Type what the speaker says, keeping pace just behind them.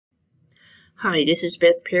Hi, this is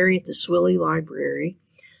Beth Perry at the Swilley Library.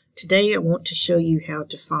 Today I want to show you how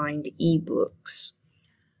to find ebooks.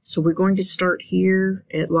 So we're going to start here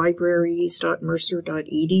at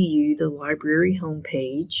libraries.mercer.edu, the library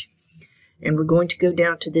homepage, and we're going to go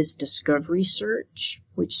down to this discovery search,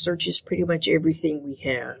 which searches pretty much everything we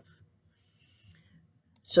have.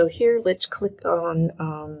 So here let's click on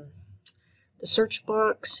the search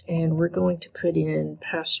box, and we're going to put in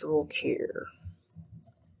pastoral care.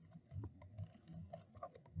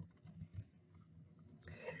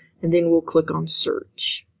 And then we'll click on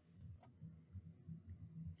search.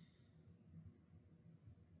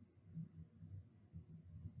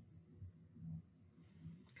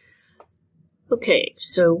 Okay,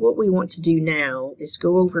 so what we want to do now is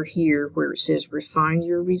go over here where it says refine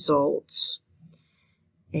your results,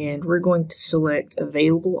 and we're going to select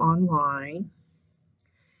available online,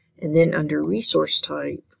 and then under resource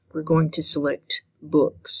type we're going to select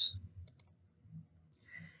books,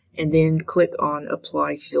 and then click on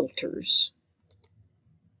Apply Filters.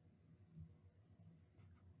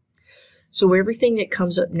 So everything that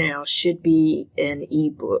comes up now should be an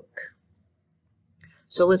ebook.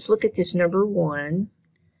 So let's look at this number 1.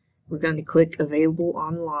 We're going to click Available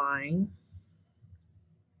Online.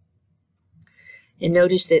 And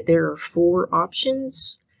notice that there are 4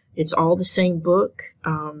 options. It's all the same book.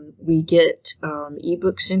 We get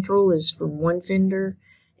Ebook Central is from one vendor,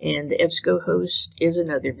 and the EBSCOhost is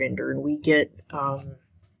another vendor, and we get the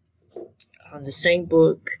same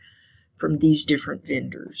book from these different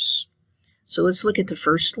vendors. So let's look at the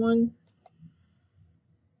first one.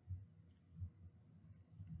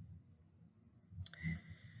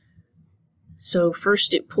 So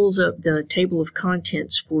first it pulls up the table of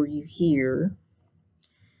contents for you here,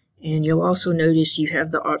 and you'll also notice you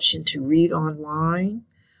have the option to read online,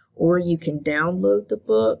 or you can download the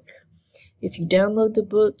book. If you download the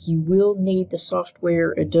book, you will need the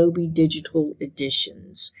software Adobe Digital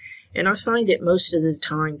Editions. And I find that most of the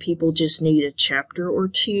time people just need a chapter or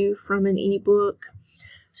 2 from an ebook.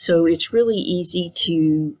 So it's really easy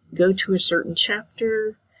to go to a certain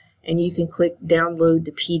chapter and you can click download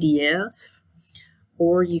the PDF,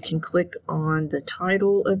 or you can click on the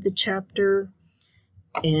title of the chapter,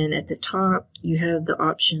 and at the top you have the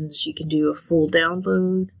options. You can do a full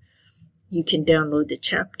download, you can download the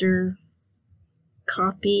chapter,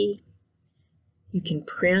 copy, you can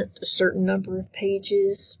print a certain number of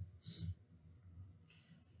pages,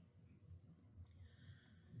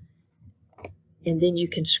 and then you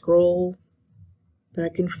can scroll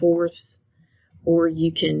back and forth, or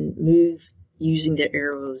you can move using the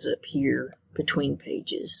arrows up here between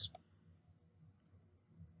pages.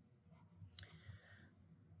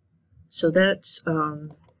 So that's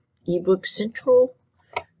Ebook Central.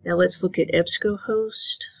 Now let's look at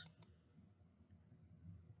EBSCOhost.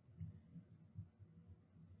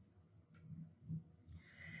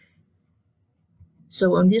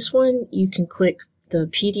 So on this one, you can click the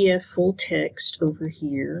PDF full text over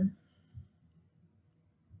here.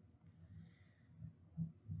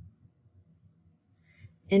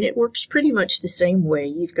 And it works pretty much the same way.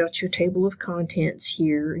 You've got your table of contents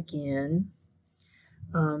here again.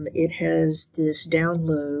 It has this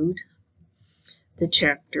download the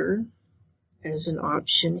chapter as an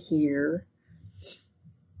option here.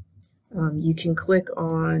 You can click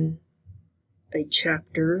on a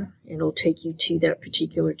chapter and it'll take you to that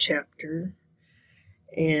particular chapter.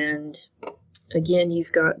 And again,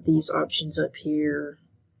 you've got these options up here,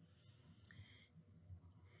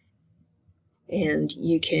 and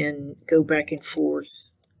you can go back and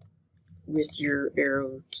forth with your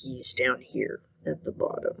arrow keys down here at the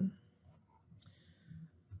bottom.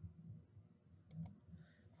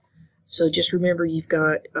 So just remember, you've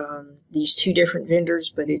got these 2 different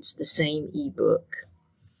vendors, but it's the same ebook.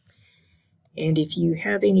 And if you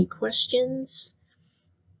have any questions,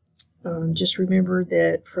 just remember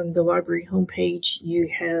that from the library homepage you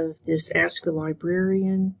have this Ask a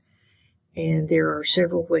Librarian, and there are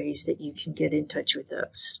several ways that you can get in touch with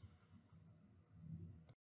us.